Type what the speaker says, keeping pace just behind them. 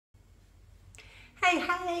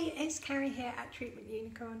Hey, it's Kerry here at Treatment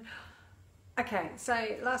Unicorn. Okay, so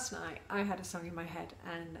last night I had a song in my head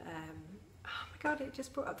and oh my god, it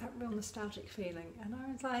just brought up that real nostalgic feeling, and I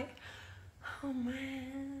was like, oh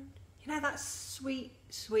man, you know, that sweet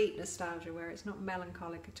nostalgia where it's not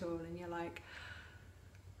melancholic at all and you're like,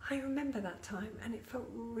 I remember that time and it felt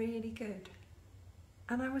really good.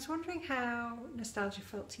 And I was wondering how nostalgia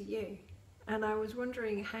felt to you, and I was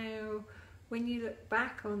wondering how, when you look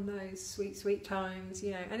back on those sweet times,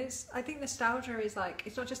 you know, and I think nostalgia is like,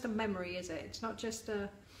 it's not just a memory, is it? It's not just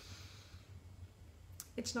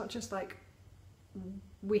like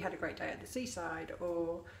we had a great day at the seaside,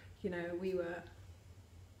 or, you know, we were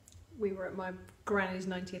at my granny's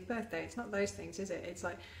 90th birthday. It's not those things, is it? It's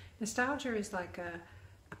like, nostalgia is like a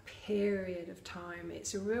period of time.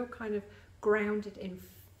 It's a real kind of grounded in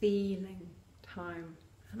feeling time.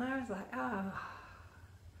 And I was like, ah.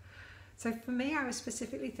 So for me, I was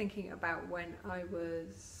specifically thinking about when I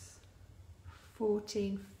was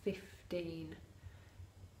 14, 15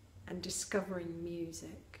 and discovering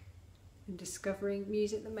music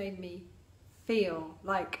that made me feel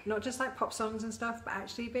like, not just like pop songs and stuff, but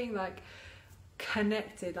actually being like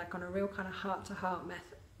connected, like on a real kind of heart-to-heart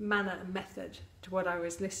manner and method to what I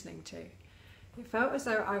was listening to. It felt as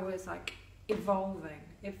though I was like evolving.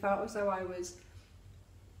 It felt as though I was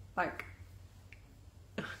like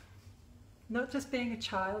not just being a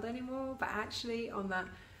child anymore, but actually on that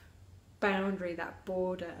boundary, that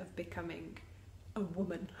border of becoming a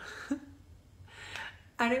woman.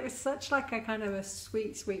 And it was such like a kind of a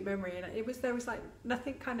sweet memory, and there was like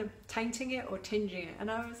nothing kind of tainting it or tinging it,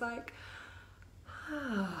 and I was like,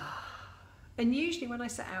 ah. And usually when I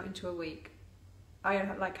set out into a week,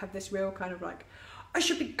 I like have this real kind of like, I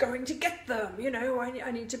should be going to get them, you know,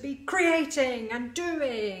 I need to be creating and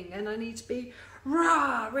doing, and I need to be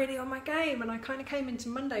really on my game. And I kind of came into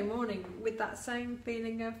Monday morning with that same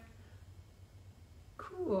feeling of,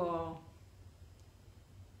 cool.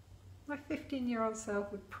 My 15-year-old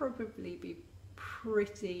self would probably be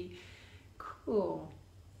pretty cool.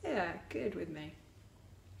 Yeah, good with me.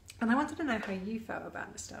 And I wanted to know how you felt about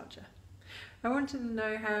nostalgia. I wanted to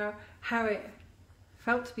know how it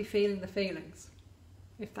felt to be feeling the feelings,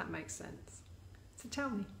 if that makes sense. So tell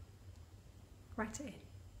me, write it in.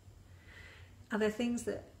 Are there things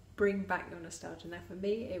that bring back your nostalgia? Now for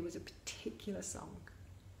me, it was a particular song.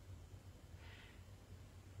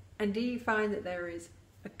 And do you find that there is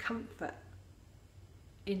a comfort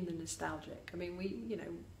in the nostalgic? I mean,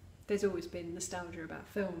 there's always been nostalgia about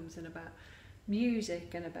films and about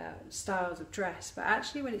music and about styles of dress, but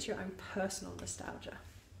actually when it's your own personal nostalgia,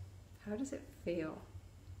 how does it feel?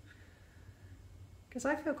 Because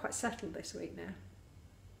I feel quite settled this week now.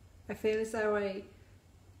 I feel as though I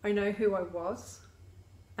know who I was,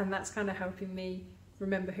 and that's kind of helping me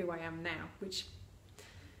remember who I am now, which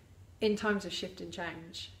in times of shift and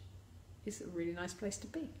change is a really nice place to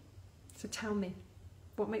be. So tell me,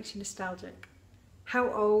 what makes you nostalgic?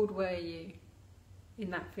 How old were you in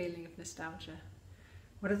that feeling of nostalgia?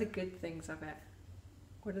 What are the good things of it?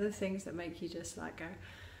 What are the things that make you just like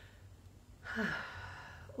go,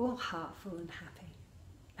 all heartful and happy?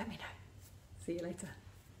 Let me know. See you later.